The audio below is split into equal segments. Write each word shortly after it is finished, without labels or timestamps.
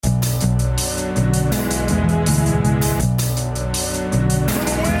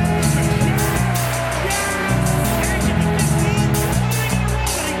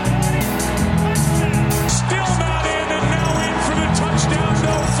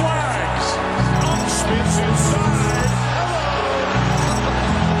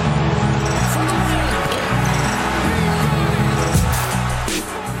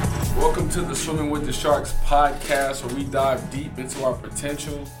Sharks podcast, where we dive deep into our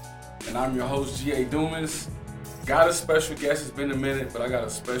potential. And I'm your host, G.A. Dumas. Got a special guest. It's been a minute, but I got a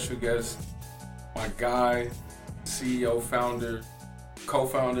special guest. My guy, CEO, founder,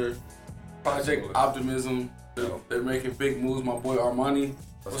 co-founder, Project Optimism. They're making big moves. My boy Armani.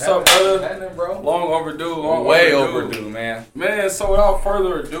 What's up, brother? Happening, bro? Long overdue. Way overdue, man. Man, so without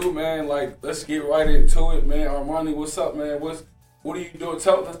further ado, man, let's get right into it, man. Armani, what's up, man? What are you doing?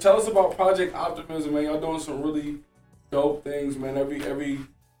 Tell us about Project Optimism, man. Y'all doing some really dope things, man. Every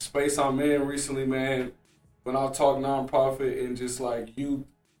space I'm in recently, man, when I talk nonprofit and just youth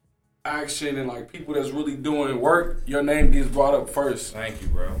action and people that's really doing work, your name gets brought up first. Thank you,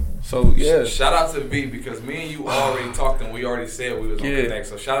 bro. So yeah, shout out to V, because me and you already talked and we already said we was gonna connect.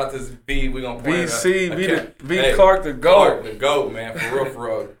 So shout out to V. We gonna play V Clark the GOAT. Clark the GOAT, man, for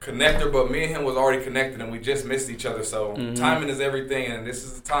real. Connector, but me and him was already connected and we just missed each other. So timing is everything, and this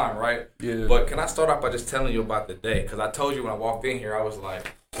is the time, right? Yeah. But can I start off by just telling you about the day? Because I told you when I walked in here, I was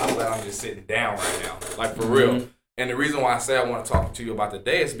like, I'm glad I'm just sitting down right now, for real. And the reason why I say I want to talk to you about the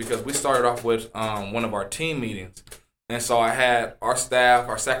day is because we started off with one of our team meetings. And so I had our staff,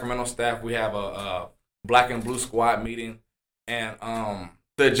 our Sacramento staff, we have a black and blue squad meeting. And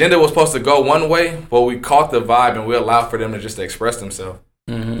the agenda was supposed to go one way, but we caught the vibe and we allowed for them to just express themselves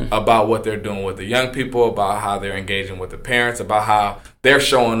about what they're doing with the young people, about how they're engaging with the parents, about how they're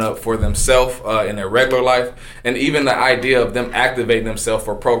showing up for themselves in their regular life, and even the idea of them activating themselves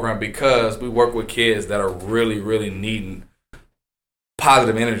for a program, because we work with kids that are really, really needing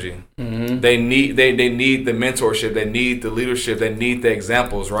positive energy. They need the mentorship, they need the leadership, they need the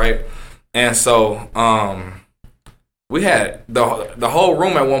examples, right? And so we had the whole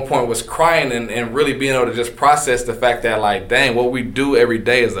room at one point was crying and really being able to just process the fact that dang, what we do every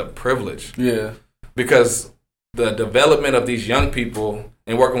day is a privilege. Yeah. Because the development of these young people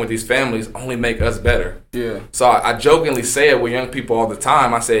and working with these families only make us better. Yeah. So I jokingly say it with young people all the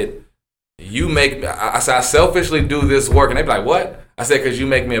time. I said, I selfishly do this work, and they be like, what? I said, because you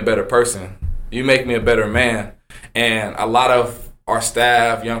make me a better person. You make me a better man. And a lot of our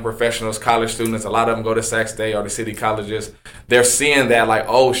staff, young professionals, college students, a lot of them go to Sac State or the city colleges. They're seeing that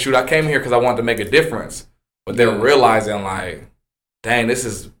oh, shoot, I came here because I wanted to make a difference. But they're realizing dang, this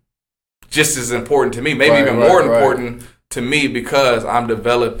is just as important to me, maybe even more important to me, because I'm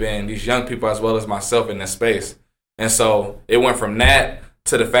developing these young people as well as myself in this space. And so it went from that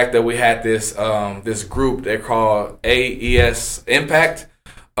to the fact that we had this this group they call AES Impact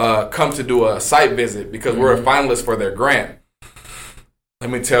come to do a site visit because we're a finalist for their grant. Let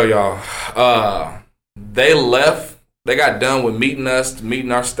me tell y'all, they left. They got done with meeting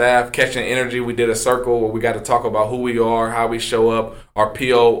our staff, catching energy. We did a circle where we got to talk about who we are, how we show up, our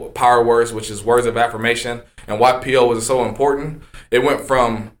PO power words, which is words of affirmation, and why PO was so important. It went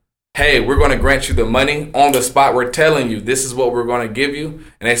from, hey, we're going to grant you the money on the spot. We're telling you this is what we're going to give you.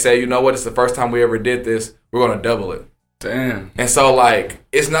 And they say, you know what? It's the first time we ever did this. We're going to double it. Damn. And so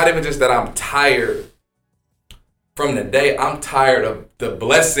it's not even just that I'm tired from the day. I'm tired of the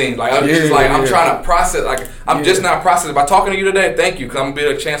blessings. I'm trying to process. I'm just not processing. By talking to you today, thank you, because I'm going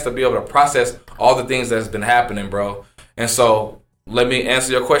to be a chance to be able to process all the things that's been happening, bro. And so let me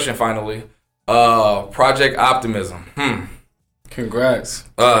answer your question finally. Project Optimism. Congrats.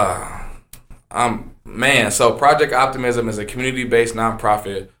 So Project Optimism is a community-based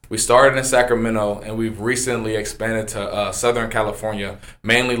nonprofit. We started in Sacramento, and we've recently expanded to Southern California,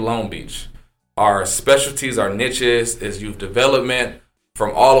 mainly Long Beach. Our specialties, our niches is youth development,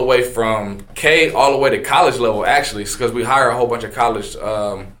 from all the way from K all the way to college level, actually, because we hire a whole bunch of college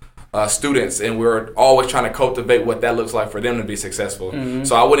students, and we're always trying to cultivate what that looks like for them to be successful.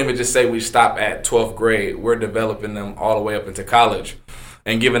 So I wouldn't even just say we stop at 12th grade. We're developing them all the way up into college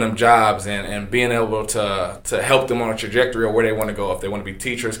and giving them jobs and being able to help them on a trajectory of where they want to go. If they want to be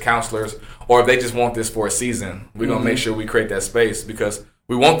teachers, counselors, or if they just want this for a season, we're going to make sure we create that space, because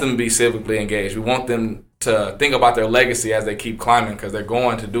we want them to be civically engaged. We want them to think about their legacy as they keep climbing, because they're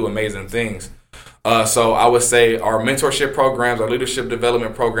going to do amazing things. So I would say our mentorship programs, our leadership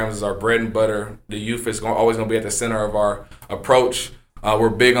development programs is our bread and butter. The youth is always going to be at the center of our approach. We're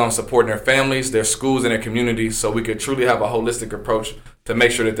big on supporting their families, their schools, and their communities, so we could truly have a holistic approach to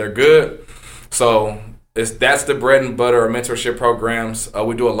make sure that they're good. So that's the bread and butter of mentorship programs.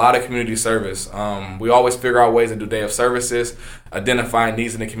 We do a lot of community service. We always figure out ways to do day of services, identifying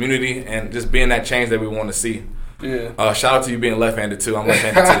needs in the community, and just being that change that we want to see. Yeah. Shout out to you being left-handed too. I'm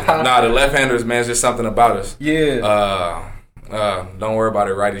left-handed too. Nah, the left-handers, man, it's just something about us. Yeah. Don't worry about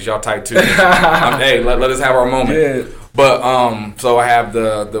it, righties. Y'all tight too. Hey, let us have our moment. Yeah. But so I have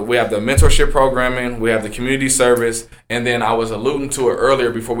we have the mentorship programming, we have the community service, and then I was alluding to it earlier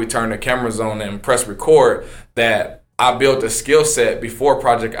before we turned the cameras on and press record that I built a skill set before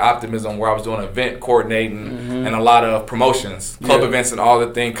Project Optimism where I was doing event coordinating and a lot of promotions, club events and all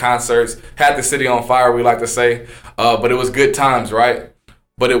the thing, concerts, had the city on fire, we like to say, but it was good times, right?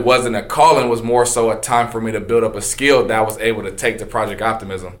 But it wasn't a calling, it was more so a time for me to build up a skill that I was able to take to Project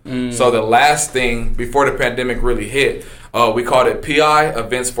Optimism. So the last thing, before the pandemic really hit, we called it PI,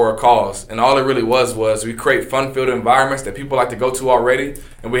 Events for a Cause. And all it really was we create fun-filled environments that people like to go to already,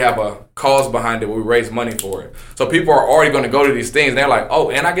 and we have a cause behind it where we raise money for it. So people are already going to go to these things, and they're like,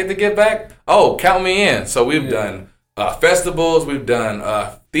 oh, and I get to give back? Oh, count me in. So we've done festivals, we've done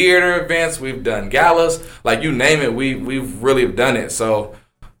theater events, we've done galas, like you name it, we've really done it. So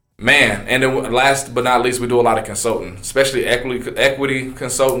man, and then last but not least, we do a lot of consulting, especially equity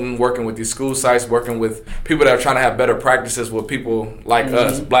consulting, working with these school sites, working with people that are trying to have better practices with people like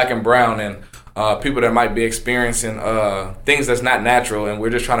us, black and brown, and people that might be experiencing things that's not natural, and we're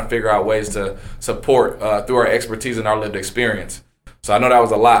just trying to figure out ways to support through our expertise and our lived experience. So I know that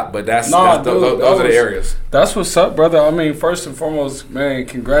was a lot, but those are the areas. That's what's up, brother. I mean, first and foremost, man,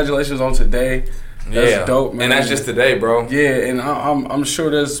 congratulations on today. That's dope, man. And that's just today, bro. Yeah, and I'm sure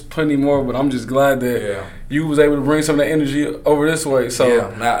there's plenty more, but I'm just glad that you was able to bring some of that energy over this way.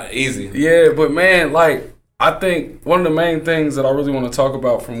 So not easy. Yeah, but man, like I think one of the main things that I really want to talk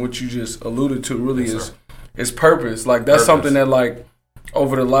about from what you just alluded to really is purpose. Like that's something that like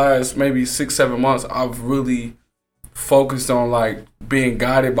over the last maybe 6-7 months I've really focused on, like being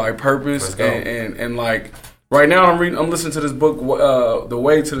guided by purpose and like. Right now, I'm listening to this book, The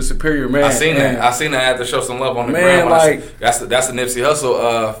Way to the Superior Man. I seen that. I had to show some love on the ground. Like that's the Nipsey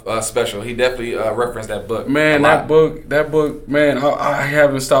Hussle special. He definitely referenced that book. Man, that book, man, I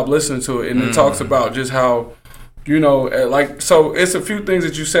haven't stopped listening to it, and it talks about just how, like, so it's a few things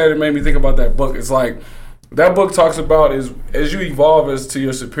that you said that made me think about that book. It's like that book talks about is as you evolve as to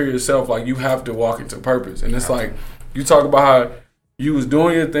your superior self, like you have to walk into purpose, and it's like you talk about how you was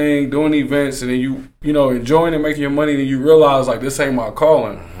doing your thing, doing events, and then you enjoying it, making your money, and you realize like this ain't my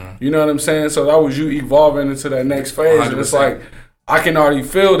calling. You know what I'm saying? So that was you evolving into that next phase, 100%. And it's like I can already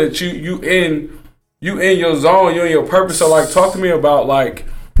feel that you in your zone, you in your purpose. So like, talk to me about like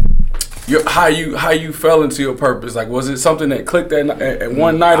how you fell into your purpose. Like, was it something that clicked at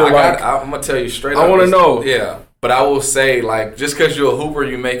one night, or I'm gonna tell you straight up. I want to know. Yeah, but I will say like just because you're a hooper,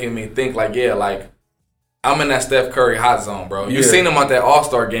 you making me think like I'm in that Steph Curry hot zone, bro. You seen him at that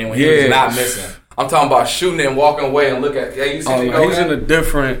All-Star game when he was not missing. I'm talking about shooting and walking away and look at. Yeah, you see him. He's in a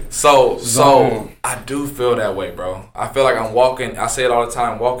different zone. So I do feel that way, bro. I feel like I'm walking. I say it all the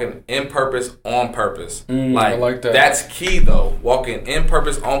time. Walking in purpose, on purpose. I like that. That's key, though. Walking in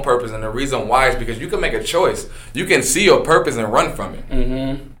purpose, on purpose, and the reason why is because you can make a choice. You can see your purpose and run from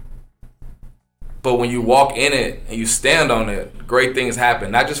it. But when you walk in it and you stand on it, great things happen.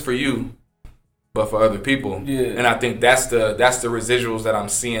 Not just for you, but for other people. Yeah. And I think that's the residuals that I'm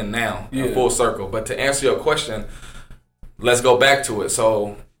seeing now in full circle. But to answer your question, let's go back to it.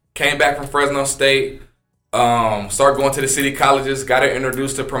 So came back from Fresno State, started going to the city colleges, got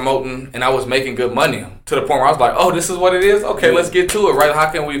introduced to promoting, and I was making good money to the point where I was like, oh, this is what it is? Okay, let's get to it, right?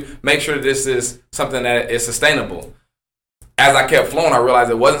 How can we make sure this is something that is sustainable? As I kept flowing, I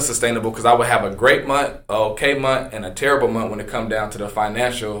realized it wasn't sustainable because I would have a great month, a okay month, and a terrible month when it come down to the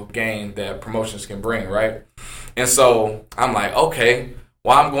financial gain that promotions can bring, right? And so I'm like, okay,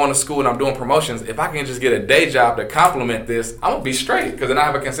 while I'm going to school and I'm doing promotions, if I can just get a day job to complement this, I'm going to be straight because then I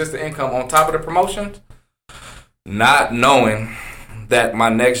have a consistent income on top of the promotions. Not knowing that my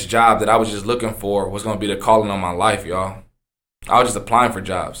next job that I was just looking for was going to be the calling on my life, y'all. I was just applying for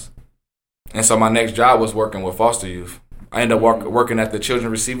jobs. And so my next job was working with foster youth. I ended up working at the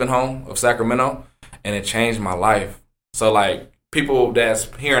Children's Receiving Home of Sacramento, and it changed my life. So, like, people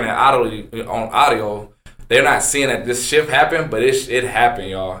that's hearing it on audio, they're not seeing that this shift happened, but it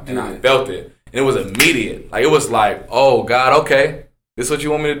happened, y'all, and I felt it. And it was immediate. Like, it was like, oh, God, okay, this is what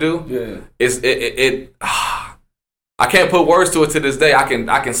you want me to do? Yeah. I can't put words to it to this day. I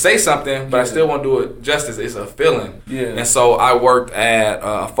can say something, but I still won't do it justice. It's a feeling. Yeah. And so I worked at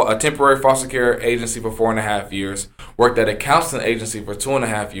a temporary foster care agency for 4.5 years. Worked at a counseling agency for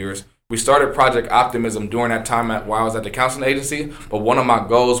 2.5 years. We started Project Optimism during that time while I was at the counseling agency. But one of my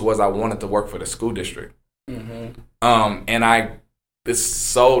goals was I wanted to work for the school district. And it's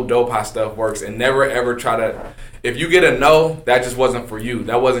so dope how stuff works. And never ever try to. If you get a no, that just wasn't for you.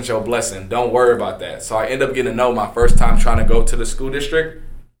 That wasn't your blessing. Don't worry about that. So I ended up getting a no my first time trying to go to the school district.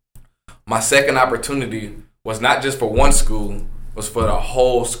 My second opportunity was not just for one school, was for the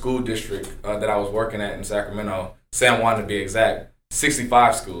whole school district that I was working at in Sacramento, San Juan to be exact.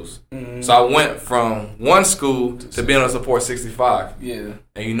 65 schools. Mm-hmm. So I went from one school to being able to support 65. Yeah.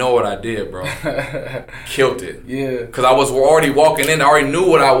 And you know what I did, bro? Killed it. Yeah. Because I was already walking in. I already knew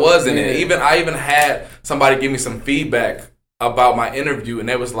what I was in it. I even had somebody give me some feedback about my interview, and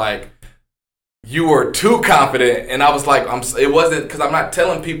it was like, you were too confident. And I was like, it wasn't, because I'm not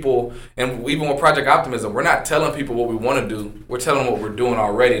telling people, and even with Project Optimism, we're not telling people what we want to do. We're telling them what we're doing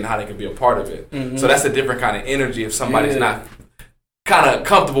already and how they can be a part of it. Mm-hmm. So that's a different kind of energy if somebody's not kind of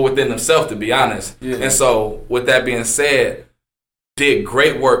comfortable within themselves, to be honest. Yeah. And so with that being said, did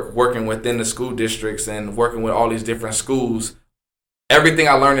great work working within the school districts and working with all these different schools. Everything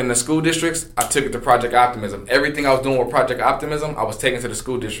I learned in the school districts, I took it to Project Optimism. Everything I was doing with Project Optimism, I was taking to the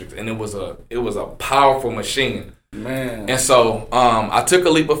school districts, and it was a powerful machine. Man. And so I took a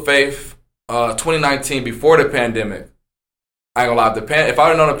leap of faith 2019 before the pandemic. I ain't gonna lie, if I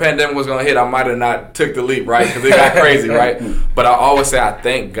didn't know the pandemic was gonna hit, I might have not took the leap, right? Because it got crazy, right? But I always say I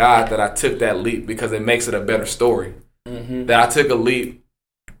thank God that I took that leap because it makes it a better story. Mm-hmm. That I took a leap,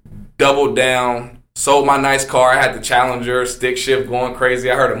 doubled down, sold my nice car. I had the Challenger, stick shift going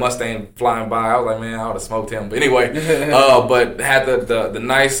crazy. I heard a Mustang flying by. I was like, man, I would have smoked him. But anyway, but had the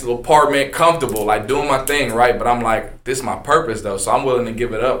nice little apartment, comfortable, like doing my thing, right? But I'm like, this is my purpose though, so I'm willing to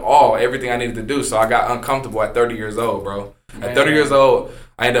give it up everything I needed to do. So I got uncomfortable at 30 years old, bro. At 30 years old,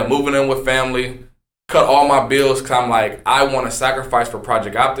 I ended up moving in with family, cut all my bills because I'm like, I want to sacrifice for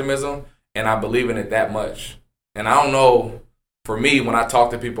Project Optimism, and I believe in it that much. And I don't know, for me, when I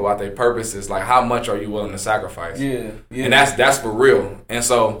talk to people about their purposes, like, how much are you willing to sacrifice? Yeah. And that's for real. And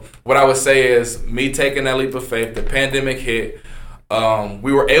so what I would say is me taking that leap of faith, the pandemic hit,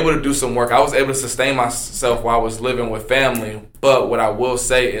 we were able to do some work. I was able to sustain myself while I was living with family. But what I will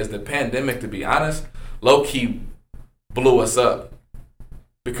say is the pandemic, to be honest, low-key blew us up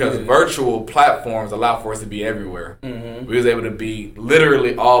because virtual platforms allow for us to be everywhere. Mm-hmm. We was able to be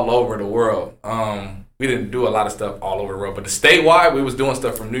literally all over the world. We didn't do a lot of stuff all over the world, but the statewide, we was doing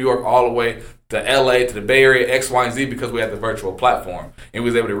stuff from New York all the way to LA, to the Bay Area, X, Y, and Z, because we had the virtual platform and we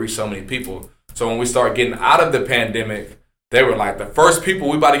was able to reach so many people. So when we started getting out of the pandemic, they were like, the first people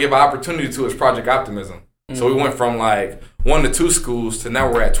we about to give an opportunity to is Project Optimism. Mm-hmm. So we went from like 1 to 2 schools to now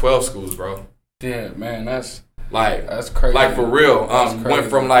we're at 12 schools, bro. Yeah, man, that's crazy. Like, for real. Went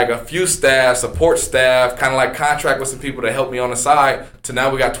from like a few staff, support staff, kind of like contract with some people to help me on the side, to now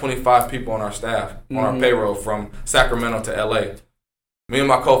we got 25 people on our staff, on our payroll from Sacramento to LA. Me and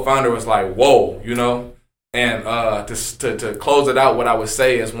my co-founder was like, whoa, you know? And to close it out, what I would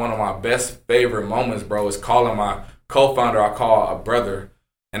say is one of my best favorite moments, bro, is calling my co-founder, I call a brother.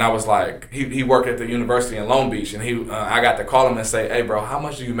 And I was like, he worked at the university in Long Beach, and I got to call him and say, hey, bro, how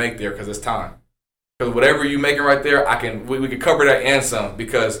much do you make there? Because it's time. Because whatever you making right there, we can cover that and some,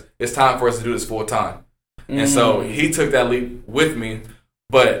 because it's time for us to do this full time. And so he took that leap with me,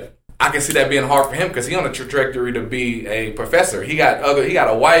 but I can see that being hard for him because he's on a trajectory to be a professor. He got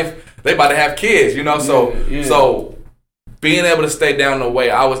a wife, they about to have kids, you know. So being able to stay down the way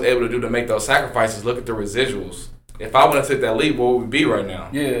I was able to do to make those sacrifices, look at the residuals. If I wouldn't have took that leap, where would we be right now?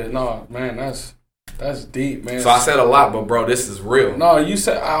 Yeah, no, man, that's deep, man. So I said a lot, but bro, this is real. No, you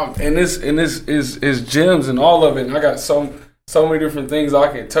said, and this is gems and all of it. And I got so many different things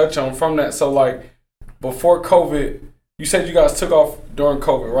I can touch on from that. So like before COVID, you said you guys took off during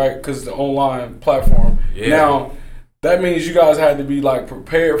COVID, right? Because the online platform. Yeah. Now that means you guys had to be like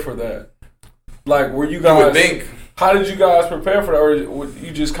prepared for that. Like, were you guys? You would think. How did you guys prepare for that, or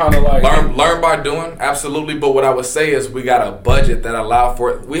you just kind of like learn by doing? Absolutely, but what I would say is we got a budget that allowed for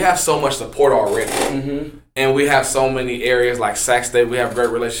it. We have so much support already, and we have so many areas like Sac State. We have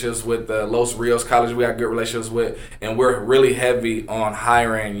great relationships with Los Rios College. We have good relationships with, and we're really heavy on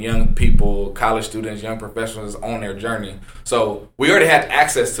hiring young people, college students, young professionals on their journey. So we already had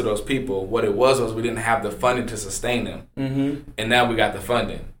access to those people. What it was we didn't have the funding to sustain them, and now we got the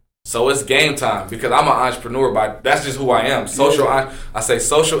funding. So it's game time because I'm an entrepreneur. That's just who I am. I say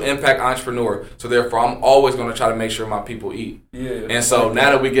social impact entrepreneur. So therefore, I'm always going to try to make sure my people eat. Yeah. And so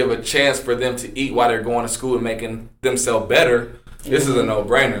now that we give a chance for them to eat while they're going to school and making themselves better, this is a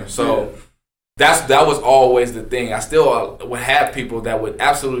no-brainer. So that was always the thing. I still would have people that would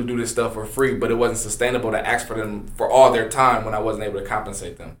absolutely do this stuff for free, but it wasn't sustainable to ask for them for all their time when I wasn't able to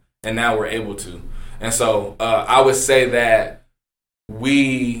compensate them. And now we're able to. And so I would say that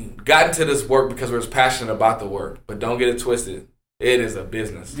we got into this work because we were passionate about the work, but don't get it twisted. It is a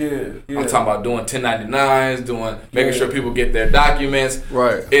business. Yeah. I'm talking about doing 1099s, making sure people get their documents.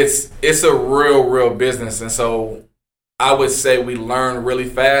 Right. It's a real business, and so I would say we learn really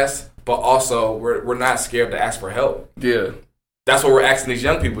fast, but also we're not scared to ask for help. Yeah. That's what we're asking these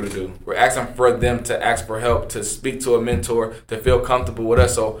young people to do. We're asking for them to ask for help, to speak to a mentor, to feel comfortable with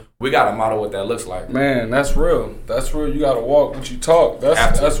us. So we got to model what that looks like. Man, that's real. That's real. You got to walk what you talk.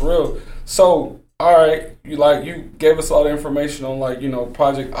 That's real. So, all right, you gave us all the information on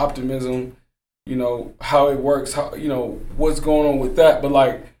Project Optimism, how it works, how what's going on with that. But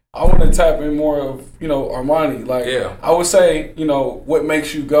I want to tap in more of Armani. I would say what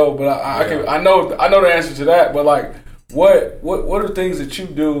makes you go, but I know the answer to that. But what are things that you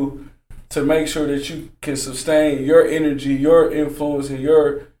do to make sure that you can sustain your energy, your influence, and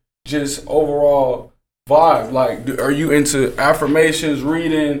your just overall vibe? Are you into affirmations,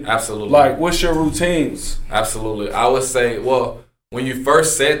 reading? Absolutely. What's your routines? Absolutely. I would say, well, when you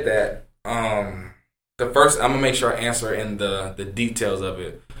first said that, I'm gonna make sure I answer in the details of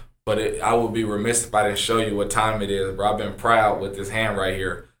it. But I would be remiss if I didn't show you what time it is, bro. I've been proud with this hand right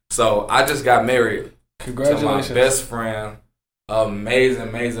here. So I just got married. Congratulations. To my best friend,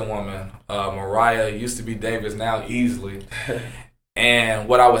 amazing woman, Mariah, used to be Davis, now Easley. And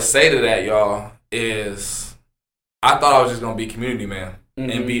what I would say to that, y'all, is I thought I was just going to be community man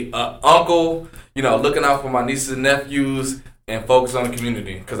and be an uncle, looking out for my nieces and nephews and focus on the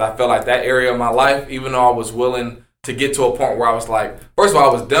community. Because I felt like that area of my life, even though I was willing to get to a point where I was first of all,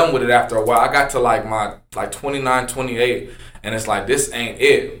 I was done with it after a while. I got to my 29, 28, and it's this ain't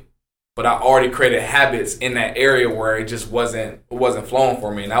it. But I already created habits in that area where it just wasn't flowing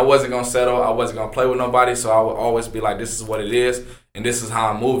for me. And I wasn't going to settle. I wasn't going to play with nobody. So I would always be this is what it is. And this is how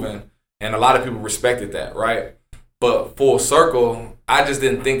I'm moving. And a lot of people respected that, right? But full circle, I just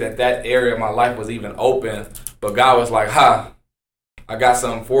didn't think that area of my life was even open. But God was like, I got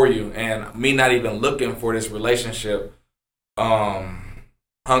something for you. And me not even looking for this relationship, hung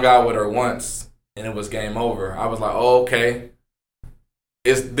out with her once and it was game over. I was like, oh, okay.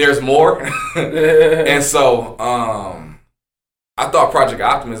 There's more. And so I thought Project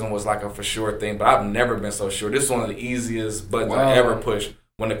Optimism was a for sure thing, but I've never been so sure. This is one of the easiest buttons I ever pushed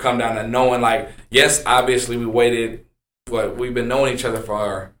when it come down to knowing yes, obviously we waited, but we've been knowing each other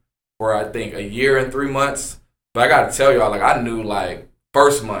for I think a year and 3 months. But I gotta tell y'all, I knew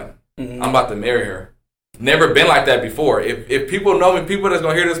first month I'm about to marry her. Never been like that before. If people know me, people that's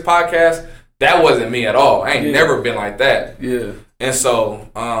gonna hear this podcast, that wasn't me at all. I ain't never been like that. Yeah. And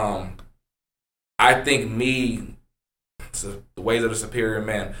so, I think the ways of the superior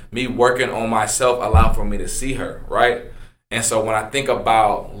man, me working on myself allowed for me to see her, right? And so when I think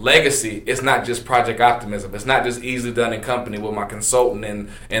about legacy, it's not just Project Optimism. It's not just Easily Done in Company with my consultant and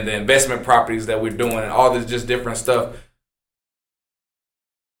the investment properties that we're doing and all this just different stuff.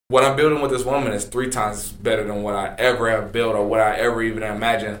 What I'm building with this woman is 3 times better than what I ever have built or what I ever even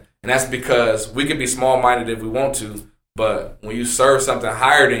imagined. And that's because we can be small-minded if we want to, but when you serve something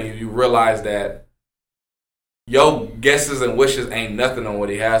higher than you, you realize that your guesses and wishes ain't nothing on what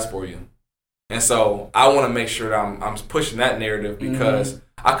he has for you. And so I want to make sure that I'm pushing that narrative because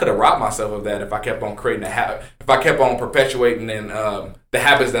I could have robbed myself of that if I kept on creating if I kept on perpetuating the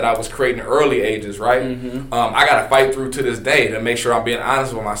habits that I was creating in early ages, right? I got to fight through to this day to make sure I'm being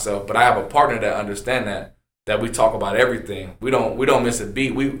honest with myself. But I have a partner that understands that we talk about everything. We don't miss a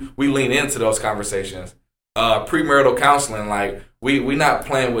beat. We lean into those conversations. Premarital counseling, we not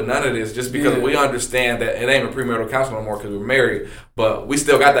playing with none of this just because we understand that it ain't a premarital counseling no more because we're married, but we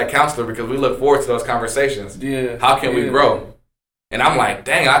still got that counselor because we look forward to those conversations. How can we grow? And I'm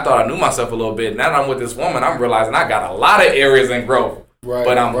dang, I thought I knew myself a little bit. Now that I'm with this woman, I'm realizing I got a lot of areas in growth,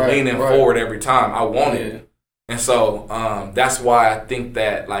 but I'm leaning forward every time. I want it. And so that's why I think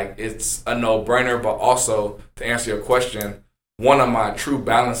that it's a no-brainer, but also to answer your question, one of my true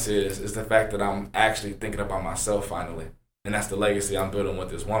balances is the fact that I'm actually thinking about myself finally. And that's the legacy I'm building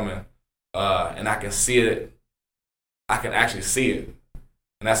with this woman. And I can see it. I can actually see it.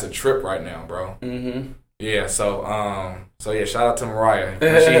 And that's a trip right now, bro. Yeah, so yeah, shout out to Mariah.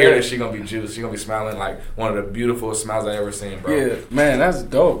 When she hear this, she gonna be juiced. She gonna be smiling one of the beautiful smiles I ever seen, bro. Yeah, man, that's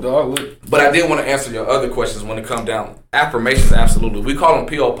dope, dog. But I did want to answer your other questions when it come down. Affirmations, absolutely. We call them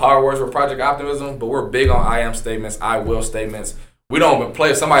PO power words with Project Optimism, but we're big on I am statements, I will statements. We don't even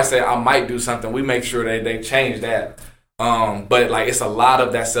play. If somebody say I might do something, we make sure they change that. But it's a lot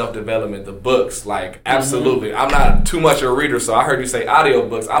of that self-development, the books, absolutely. I'm not too much a reader, so I heard you say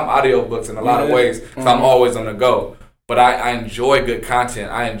audiobooks. I'm audiobooks in a lot of ways, because I'm always on the go. But I enjoy good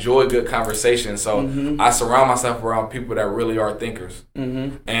content. I enjoy good conversation. So I surround myself around people that really are thinkers.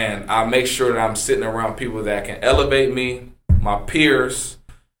 And I make sure that I'm sitting around people that can elevate me, my peers,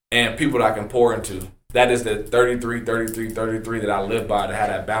 and people that I can pour into. That is the 33 that I live by to have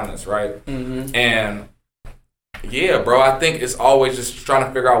that balance, right? And Yeah, bro. I think it's always just trying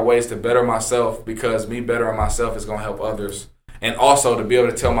to figure out ways to better myself, because me bettering myself is going to help others. And also to be able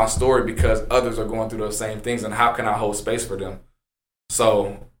to tell my story because others are going through those same things, and how can I hold space for them?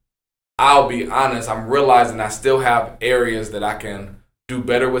 So I'll be honest, I'm realizing I still have areas that I can do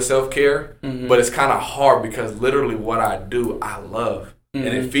better with self-care, but it's kind of hard because literally what I do, I love, and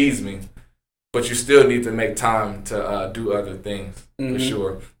it feeds me. But you still need to make time to do other things, for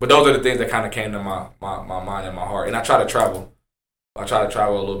sure. But those are the things that kind of came to my mind and my heart. And I try to travel. I try to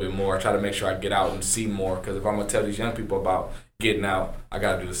travel a little bit more. I try to make sure I get out and see more, because if I'm going to tell these young people about getting out, I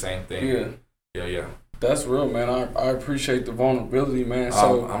got to do the same thing. Yeah. That's real, man. I appreciate the vulnerability, man.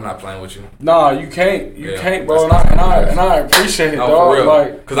 So I'm not playing with you. Nah, you can't. You can't, bro. And I appreciate it, dog. For real.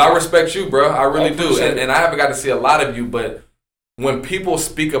 Like, because I respect you, bro. I really do. And I haven't got to see a lot of you, but when people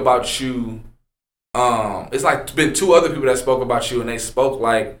speak about you, it's like been two other people that spoke about you, and they spoke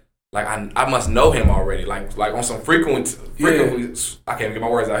like I must know him already, like on some frequency. I can't get my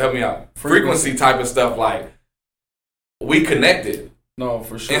words out. Help me out. Frequency type of stuff. Like, we connected. No,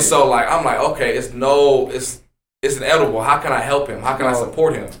 for sure. And so like I'm like, okay, it's inevitable. How can I help him? How can I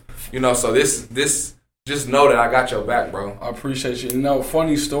support him? So this just know that I got your back, bro. I appreciate you.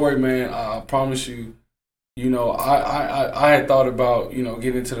 Funny story, man. I promise you. I had thought about,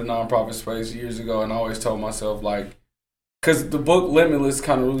 getting into the nonprofit space years ago, and I always told myself, like, because the book Limitless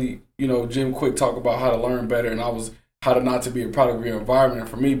kind of really, Jim Quick talked about how to learn better, and I was how to not to be a product of your environment. And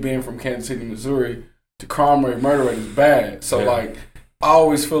for me, being from Kansas City, Missouri, the crime rate, murder rate is bad. So, like, I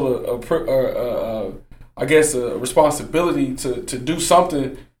always feel a responsibility to do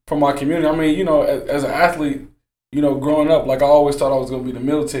something for my community. I mean, as an athlete, growing up, like, I always thought I was going to be the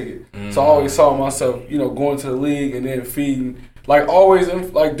meal ticket. So I always saw myself, going to the league and then feeding, like, always,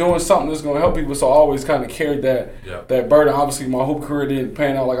 like, doing something that's going to help people. So I always kind of carried that burden. Obviously, my whole career didn't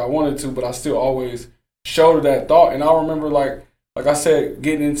pan out like I wanted to, but I still always shouldered that thought. And I remember, like I said,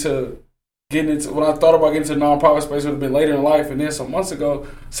 getting into when I thought about getting into the nonprofit space, it would have been later in life. And then some months ago,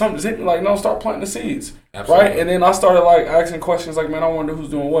 something just hit me like, no, start planting the seeds. Absolutely. Right? And then I started, like, asking questions like, man, I wonder who's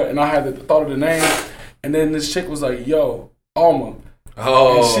doing what. And I had the thought of the name. And then this chick was like, yo, Alma.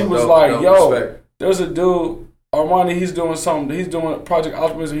 And she was yo, there's a dude, Armani, he's doing something. He's doing Project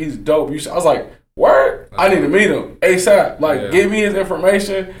Optimism. He's dope. I was like, word? I need to meet him ASAP. Like, give me his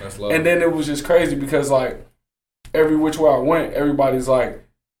information. And then it was just crazy because, like, every which way I went, everybody's like,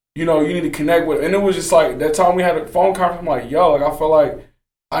 you need to connect with him. And it was just like, that time we had a phone conference, I'm like, yo, like, I feel like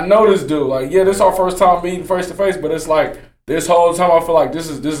I know this dude. Like, yeah, this is our first time meeting face to face, but it's like, this whole time I feel like this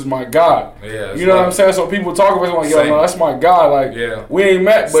is my guy. Yeah, you know what I'm saying? So people talk about it like, yo, no, that's my guy. Like, we ain't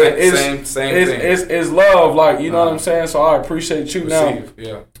met, but it's love. Like, you know what I'm saying? So I appreciate you. Now,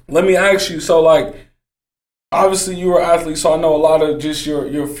 let me ask you. So, like, obviously you were an athlete, so I know a lot of just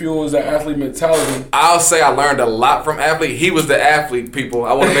your fuel is that athlete mentality. I'll say I learned a lot from athlete. He was the athlete, people.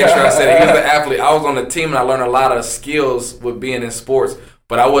 I want to make sure I said it. He was the athlete. I was on the team, and I learned a lot of skills with being in sports.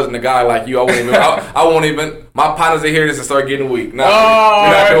 But I wasn't a guy like you. I won't even. My partners are here just to start getting weak. No, we're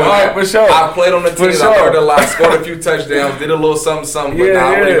not doing that. For sure. I played on the team. I learned a lot. Scored a few touchdowns. Did a little something. But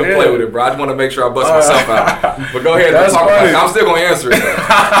I won't even play with it, bro. I just want to make sure I bust myself out. But go ahead. I'm still gonna answer it.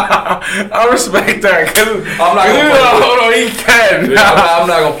 I respect that. I'm not gonna play. Hold on, he can. I'm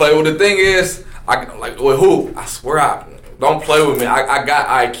not gonna play. Well, the thing is, with who? I swear don't play with me. I got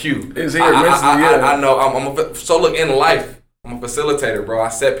IQ. It's here mentally. I know. So look, in life, I'm a facilitator, bro. I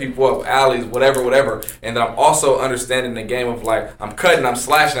set people up, alleys, whatever. And then I'm also understanding the game of, like, I'm cutting, I'm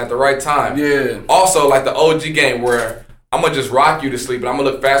slashing at the right time. Yeah. Also, like the OG game where I'm going to just rock you to sleep, but I'm going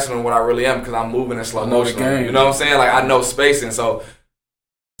to look faster than what I really am because I'm moving in slow motion. You know what I'm saying? Like, I know spacing. So,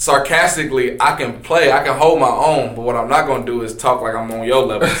 sarcastically, I can play, I can hold my own, but what I'm not going to do is talk like I'm on your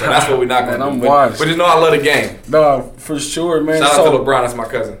level. So that's what we're not going to do. But just know I love the game. No, for sure, man. Shout out to LeBron, that's my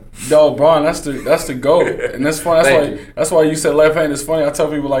cousin. No, LeBron, that's the GOAT. And that's funny. That's why you said left-handed. It's funny. I tell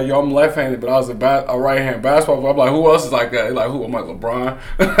people, like, yo, I'm left-handed, but I was a right-hand basketball player. I'm like, who else is like that? They're like, who? I'm like, LeBron.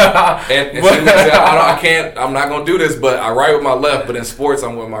 I'm not going to do this, but I write with my left, but in sports,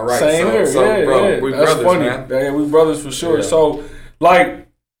 I'm with my right. Same here. Bro, we that's brothers, funny. Man. Yeah, we brothers for sure. Yeah. So, like,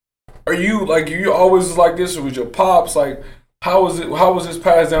 are you, like, you always was like this with your pops? Like, how was this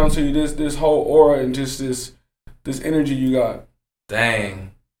passed down to you, this whole aura and just this energy you got?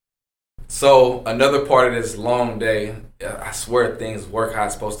 Dang. So, another part of this long day, I swear things work how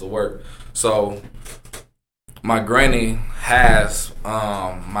it's supposed to work. So, my granny has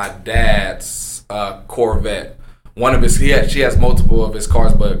my dad's Corvette. She has multiple of his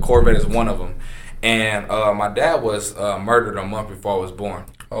cars, but Corvette is one of them. And my dad was murdered a month before I was born.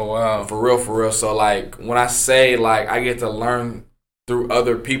 Oh, wow. For real. So, like, when I say, like, I get to learn through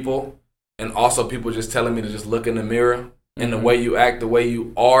other people and also people just telling me to just look in the mirror and the way you act, the way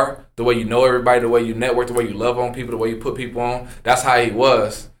you are, the way you know everybody, the way you network, the way you love on people, the way you put people on. That's how he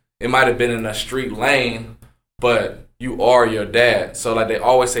was. It might have been in a street lane, but you are your dad. So like they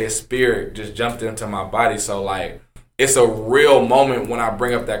always say, a spirit just jumped into my body. So like it's a real moment when I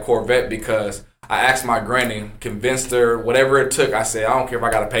bring up that Corvette, because I asked my granny, convinced her, whatever it took. I said, I don't care if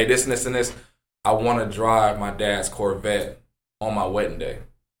I got to pay this and this and this. I want to drive my dad's Corvette on my wedding day.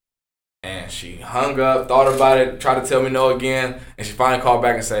 And she hung up, thought about it, tried to tell me no again. And she finally called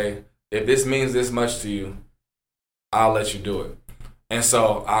back and said, if this means this much to you, I'll let you do it. And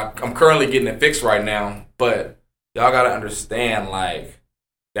so I'm currently getting it fixed right now. But y'all got to understand, like,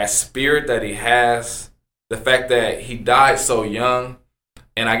 that spirit that he has, the fact that he died so young,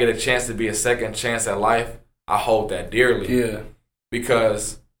 and I get a chance to be a second chance at life, I hold that dearly. Yeah.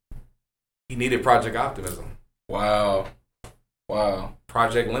 Because he needed Project Optimism. Wow.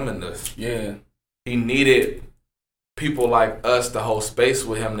 Project Limitless. Yeah. He needed people like us to hold space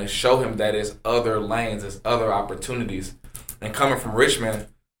with him, to show him that there's other lanes, there's other opportunities. And coming from Richmond,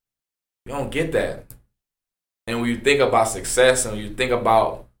 you don't get that. And when you think about success and you think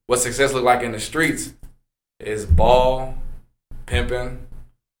about what success look like in the streets, it's ball, pimping,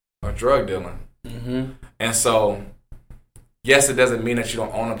 or drug dealing. Mm-hmm. And so, yes, it doesn't mean that you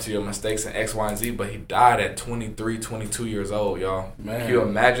don't own up to your mistakes and X, Y, and Z, but he died at 23, 22 years old, y'all. Man. Can you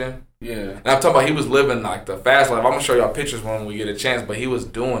imagine? Yeah. And I'm talking about he was living like the fast life. I'm going to show y'all pictures when we get a chance, but he was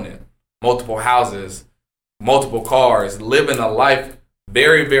doing it. Multiple houses, multiple cars, living a life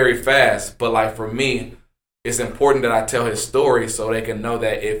very, very fast. But like for me, it's important that I tell his story so they can know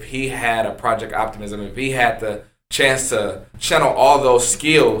that if he had a Project Optimism, if he had the chance to channel all those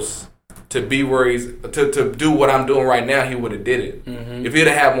skills to be where he's to do what I'm doing right now, he would have did it. Mm-hmm. If he'd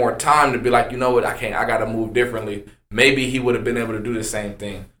have had more time to be like, you know what, I got to move differently, maybe he would have been able to do the same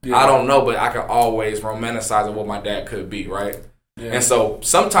thing. Yeah. I don't know, but I can always romanticize what my dad could be, right? Yeah. And so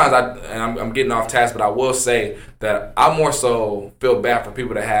sometimes I'm getting off task, but I will say that I more so feel bad for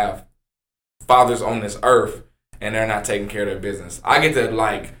people that have fathers on this earth and they're not taking care of their business. I get to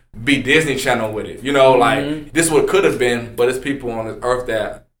like be Disney Channel with it, you know, like this what could have been, but it's people on this earth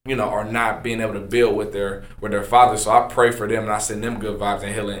that, you know, are not being able to build with their fathers. So I pray for them and I send them good vibes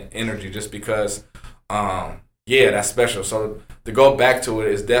and healing energy just because, that's special. So to go back to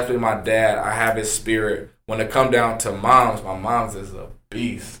it, it's definitely my dad. I have his spirit. When it come down to moms, my mom's is a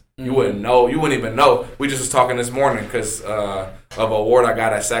beast. Mm-hmm. You wouldn't know. You wouldn't even know. We just was talking this morning because of an award I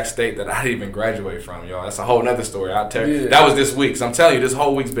got at Sac State that I didn't even graduate from, y'all. That's a whole nother story. I'll tell you. That was this week. So I'm telling you, this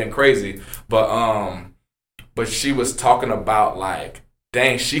whole week's been crazy. But she was talking about like,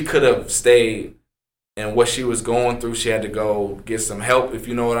 dang, she could have stayed in what she was going through. She had to go get some help, if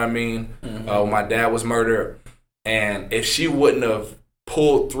you know what I mean. Mm-hmm. My dad was murdered. And if she wouldn't have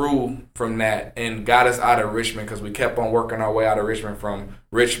pulled through from that and got us out of Richmond, because we kept on working our way out of Richmond, from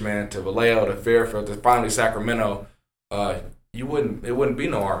Richmond to Vallejo to Fairfield to finally Sacramento, it wouldn't be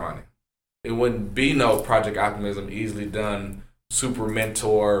no Armani. It wouldn't be no Project Optimism, easily done, super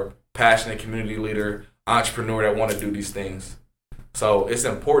mentor, passionate community leader, entrepreneur that want to do these things. So it's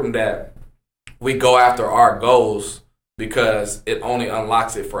important that we go after our goals because it only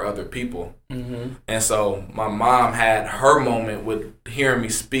unlocks it for other people. Mm-hmm. And so my mom had her moment with hearing me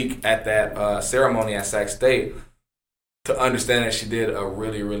speak at that ceremony at Sac State to understand that she did a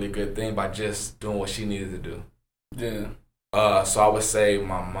really, really good thing by just doing what she needed to do. Yeah. So I would say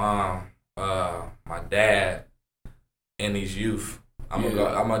my mom, my dad, and these youth. I'm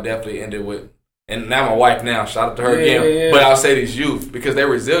gonna definitely end it with. And now my wife now, shout out to her again. Yeah. But I'll say these youth because they're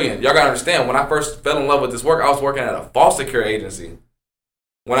resilient. Y'all got to understand, when I first fell in love with this work, I was working at a foster care agency.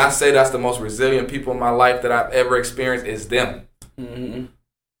 When I say that's the most resilient people in my life that I've ever experienced, is them. Mm-hmm.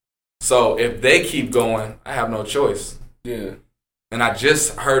 So if they keep going, I have no choice. Yeah. And I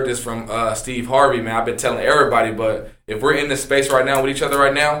just heard this from Steve Harvey, man. I've been telling everybody, but if we're in this space right now with each other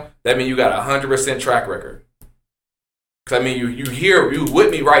right now, that means you got a 100% track record. Because, I mean, you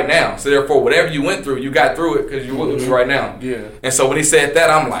with me right now. So, therefore, whatever you went through, you got through it because you're with me right now. Yeah. And so, when he said that,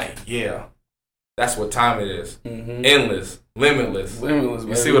 I'm like, yeah, that's what time it is. Mm-hmm. Endless, limitless. Limitless,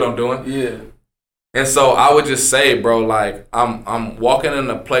 you see what I'm doing? Yeah. And so, I would just say, bro, like, I'm walking in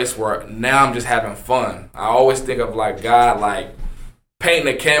a place where now I'm just having fun. I always think of, like, God, like,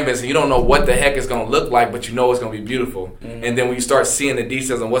 painting a canvas and you don't know what the heck it's going to look like, but you know it's going to be beautiful. Mm-hmm. And then when you start seeing the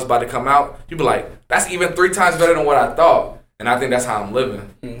details and what's about to come out, you be like, that's even 3 times better than what I thought. And I think that's how I'm living.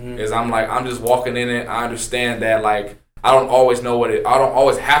 Mm-hmm. Is I'm like, I'm just walking in it. I understand that, like, I don't always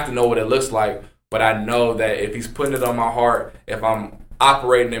have to know what it looks like, but I know that if he's putting it on my heart, if I'm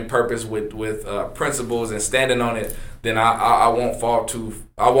operating in purpose with principles and standing on it, then I won't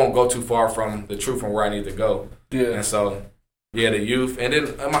go too far from the truth and where I need to go. Yeah. And so, yeah, the youth, and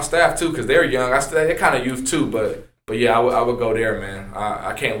then my staff too, because they're young. They're kind of youth too, but yeah, I would go there, man.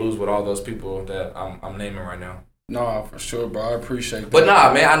 I can't lose with all those people that I'm naming right now. Nah, for sure, bro. I appreciate that. But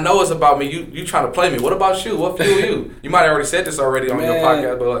nah, man, I know it's about me. You trying to play me. What about you? What fuel you? You might have already said this already on your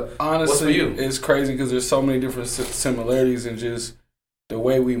podcast, but honestly, what's for you? It's crazy because there's so many different similarities in just the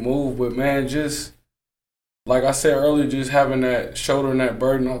way we move. But, man, just like I said earlier, just having that shoulder and that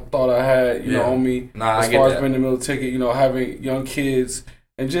burden I thought I had, you know, on me. As far as being the middle ticket, you know, having young kids.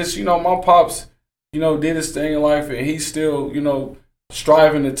 And just, you know, my pops, you know, did his thing in life, and he's still, you know,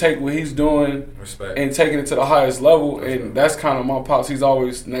 striving to take what he's doing and taking it to the highest level. And that's kind of my pops. He's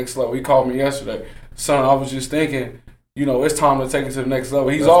always next level. He called me yesterday. Son, I was just thinking, you know, it's time to take it to the next level.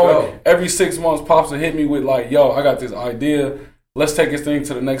 He's always, every 6 months, pops will hit me with like, yo, I got this idea. Let's take this thing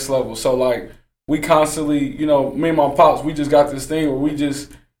to the next level. So, like, we constantly, you know, me and my pops, we just got this thing where we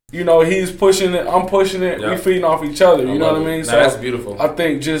just, you know, he's pushing it, I'm pushing it, we feeding off each other. You know what I mean? So that's beautiful. I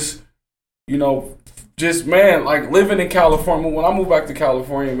think just, you know, man, like living in California. When I moved back to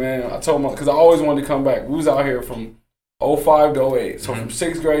California, man, I told because I always wanted to come back. We was out here from 05 to 08, so from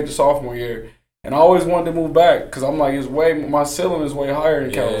 6th grade to sophomore year, and I always wanted to move back because I'm like, my ceiling is way higher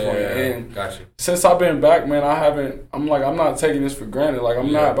in California. And since I've been back, man, I'm not taking this for granted. Like,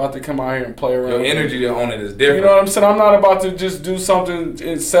 I'm not about to come out here and play around. Your energy on it is different. You know what I'm saying? I'm not about to just do something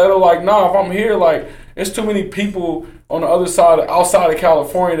and settle. Like, nah, if I'm here, like, it's too many people on the other side, outside of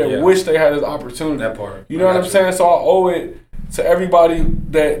California, that wish they had this opportunity. That part. You know what I'm saying? So I owe it to everybody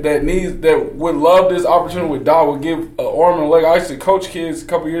that would love this opportunity. Would give an arm and a leg. I used to coach kids a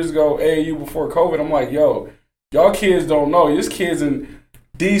couple years ago, AAU before COVID. I'm like, yo, y'all kids don't know. These kids in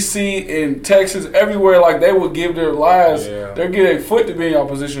DC, in Texas, everywhere, like, they would give their lives. Yeah. They'll get a foot to be in your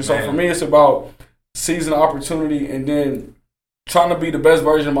position. So for me, it's about seizing the opportunity and then trying to be the best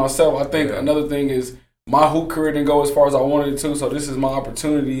version of myself. I think another thing is my hoop career didn't go as far as I wanted it to, so this is my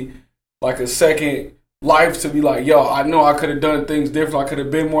opportunity, like a second life, to be like, yo, I know I could have done things different. I could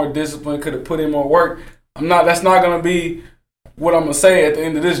have been more disciplined, could have put in more work. That's not going to be what I'm going to say at the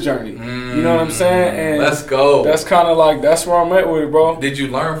end of this journey. You know what I'm saying? And let's go. That's kind of like, that's where I'm at with it, bro. Did you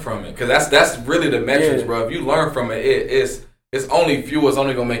learn from it? Because that's really the metrics, bro. If you learn from it, it's only fuel. It's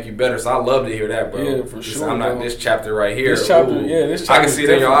only gonna make you better. So I love to hear that, bro. Yeah, for sure. I'm not this chapter right here. This chapter, this chapter. I can see it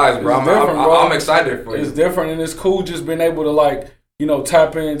in your eyes, bro. I'm excited for you. It's different, and it's cool just being able to, like, you know,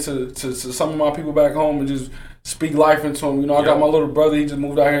 tap into to some of my people back home and just speak life into them. You know, I got my little brother. He just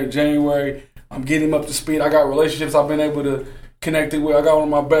moved out here in January. I'm getting him up to speed. I got relationships I've been able to connect with. I got one of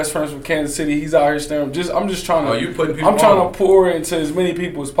my best friends from Kansas City. He's out here staying. I'm just trying to. You putting people I'm trying to pour into as many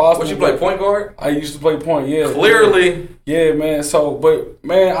people as possible. What, you play point guard? I used to play point. Yeah. Clearly. Yeah, man. So, but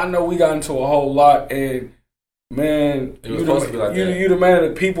man, I know we got into a whole lot, and man, you the man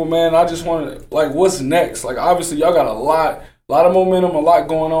of the people, man. I just want to, like, what's next? Like, obviously, y'all got a lot of momentum, a lot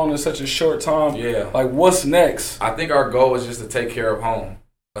going on in such a short time. Yeah. Like, what's next? I think our goal is just to take care of home.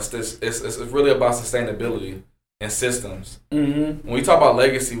 It's really about sustainability and systems. Mm-hmm. When we talk about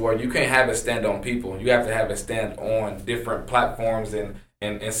legacy work, you can't have it stand on people. You have to have it stand on different platforms and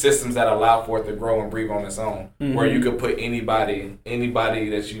systems that allow for it to grow and breathe on its own. Mm-hmm. Where you could put anybody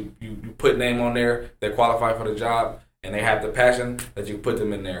that you put name on there that qualify for the job, and they have the passion, that you put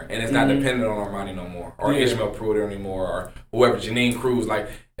them in there. And it's not dependent on Armani no more, or Ishmael Pruitt anymore, or whoever, Janine Cruz. Like,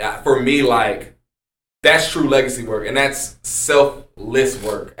 for me, like, that's true legacy work, and that's selfless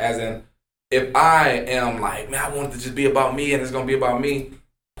work. As in, if I am like, man, I want it to just be about me, and it's going to be about me,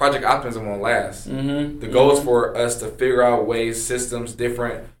 Project Optimism won't last. Mm-hmm. The goal is for us to figure out ways, systems,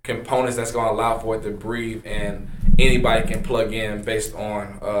 different components that's going to allow for it to breathe, and anybody can plug in based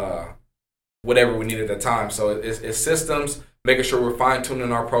on whatever we need at the time. So it's systems, making sure we're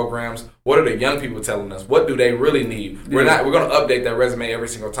fine-tuning our programs. What are the young people telling us? What do they really need? Yeah. We're going to update that resume every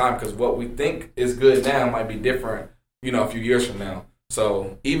single time, because what we think is good now might be different, a few years from now.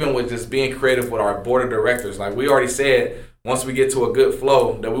 So even with just being creative with our board of directors, like we already said, once we get to a good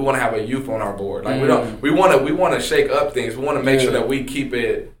flow, that we want to have a youth on our board. Like we want to shake up things. We want to make sure that we keep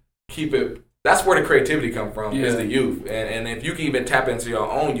it. That's where the creativity comes from, is the youth. And if you can even tap into your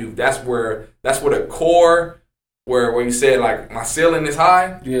own youth, that's where the core, where you said, like, my ceiling is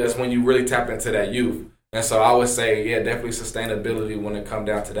high, that's when you really tap into that youth. And so I would say, definitely sustainability when it comes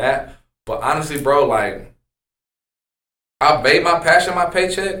down to that. But honestly, bro, like, I made my passion my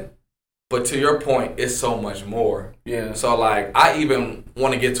paycheck, but to your point, it's so much more. Yeah. So, like, I even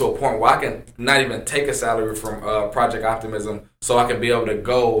want to get to a point where I can not even take a salary from Project Optimism, so I can be able to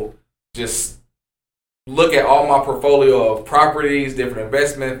go just look at all my portfolio of properties, different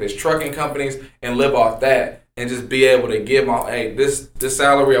investments, if it's trucking companies, and live off that. and just be able to give this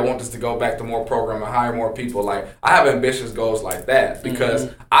salary, I want this to go back to more program and hire more people. Like, I have ambitious goals like that because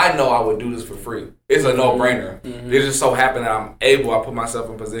I know I would do this for free. It's a no-brainer. It just so happened that I put myself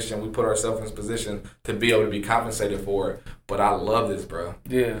in position, we put ourselves in this position to be able to be compensated for it. But I love this, bro.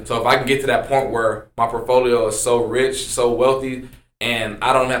 Yeah. So if I can get to that point where my portfolio is so rich, so wealthy, and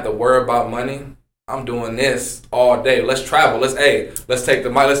I don't have to worry about money, I'm doing this all day. Let's travel. Let's take the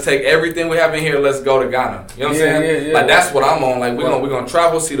money. Let's take everything we have in here. Let's go to Ghana. You know what I'm saying? Yeah. Like, that's what I'm on. Like, we're gonna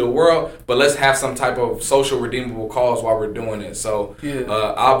travel, see the world, but let's have some type of social redeemable cause while we're doing it. So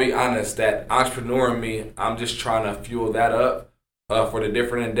I'll be honest, that entrepreneur in me, I'm just trying to fuel that up for the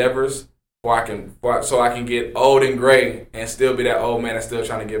different endeavors, so I can get old and gray and still be that old man and still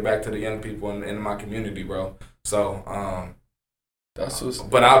trying to get back to the young people in my community, bro. So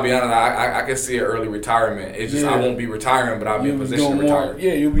but I'll be honest, I can see an early retirement. It's just I won't be retiring, but I'll be in position to retire.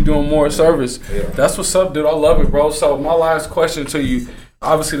 Yeah, you'll be doing more service. Yeah. That's what's up, dude. I love it, bro. So my last question to you,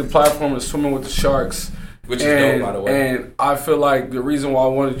 obviously the platform is Swimming with the Sharks. Which is dope, by the way. And I feel like the reason why I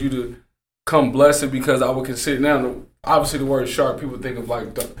wanted you to come bless it, because I would consider now, obviously the word shark, people think of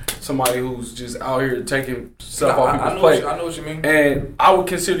like somebody who's just out here taking stuff off people's plate. I know what you mean. And I would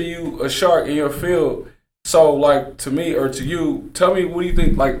consider you a shark in your field. So, like, to me or to you, tell me, what do you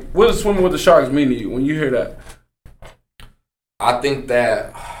think, like, what does Swimming with the Sharks mean to you when you hear that? I think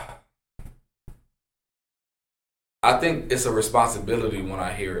it's a responsibility when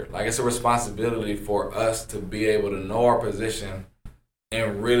I hear it. Like, it's a responsibility for us to be able to know our position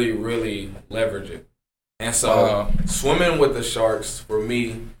and really, really leverage it. And so, Swimming with the Sharks, for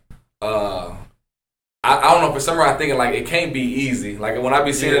me, I don't know, for some reason I'm thinking, like, it can't be easy. Like, when I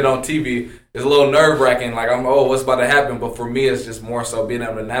be seeing it on TV, it's a little nerve-wracking. Like, what's about to happen? But for me, it's just more so being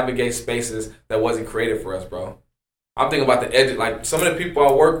able to navigate spaces that wasn't created for us, bro. I'm thinking about the edge. Like, some of the people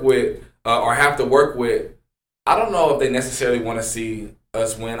I work with or have to work with, I don't know if they necessarily want to see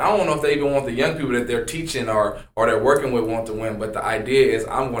us win. I don't know if they even want the young people that they're teaching or they're working with want to win. But the idea is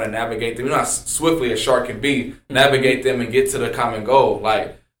I'm going to navigate them. You know how swiftly a shark can be, navigate them and get to the common goal.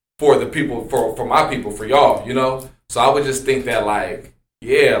 Like, for the people, for my people, for y'all, you know? So I would just think that, like,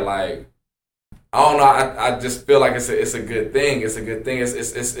 yeah, like, I don't know, I just feel like it's a good thing. It's a good thing.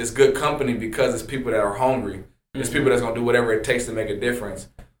 It's good company because it's people that are hungry. It's people that's going to do whatever it takes to make a difference.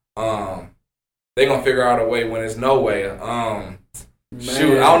 They're going to figure out a way when there's no way. Man,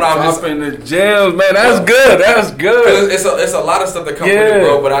 shoot, I don't know. I'm just in the gems, man. That's good. That's good. It's a lot of stuff that comes with it,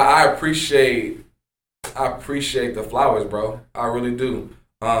 bro. But I appreciate the flowers, bro. I really do.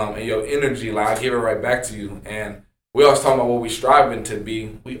 And your energy, like, I give it right back to you. And we always talking about what we striving to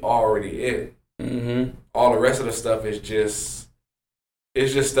be. We already it. Mm-hmm. All the rest of the stuff is just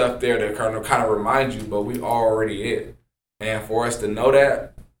stuff there to kind of remind you, but we already it. And for us to know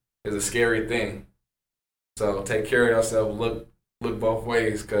that is a scary thing. So take care of yourself. Look both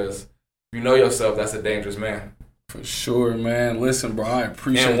ways, because if you know yourself, that's a dangerous man. For sure, man. Listen, bro, I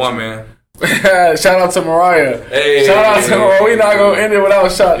appreciate and one, man. Shout out to Mariah. Hey, shout out to Mariah. We not gonna end it without a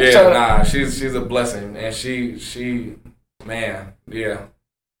shout. Yeah, she's a blessing, and she, man, yeah.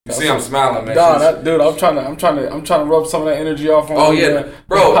 You see, I'm smiling, man. Dude, I'm trying to rub some of that energy off on. Oh yeah,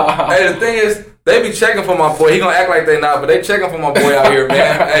 bro. Hey, the thing is, they be checking for my boy. He gonna act like they not, but they checking for my boy out here,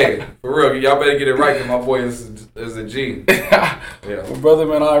 man. Hey, for real, y'all better get it right, because my boy is a G. Yeah. Well, brother,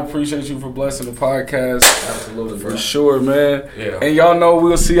 man, I appreciate you for blessing the podcast. Absolutely, for sure, man. Yeah. And y'all know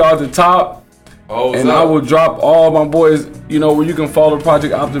we'll see y'all at the top. I will drop all my boys, where you can follow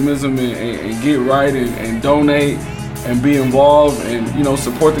Project Optimism and get right and donate and be involved and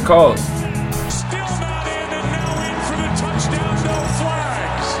support the cause.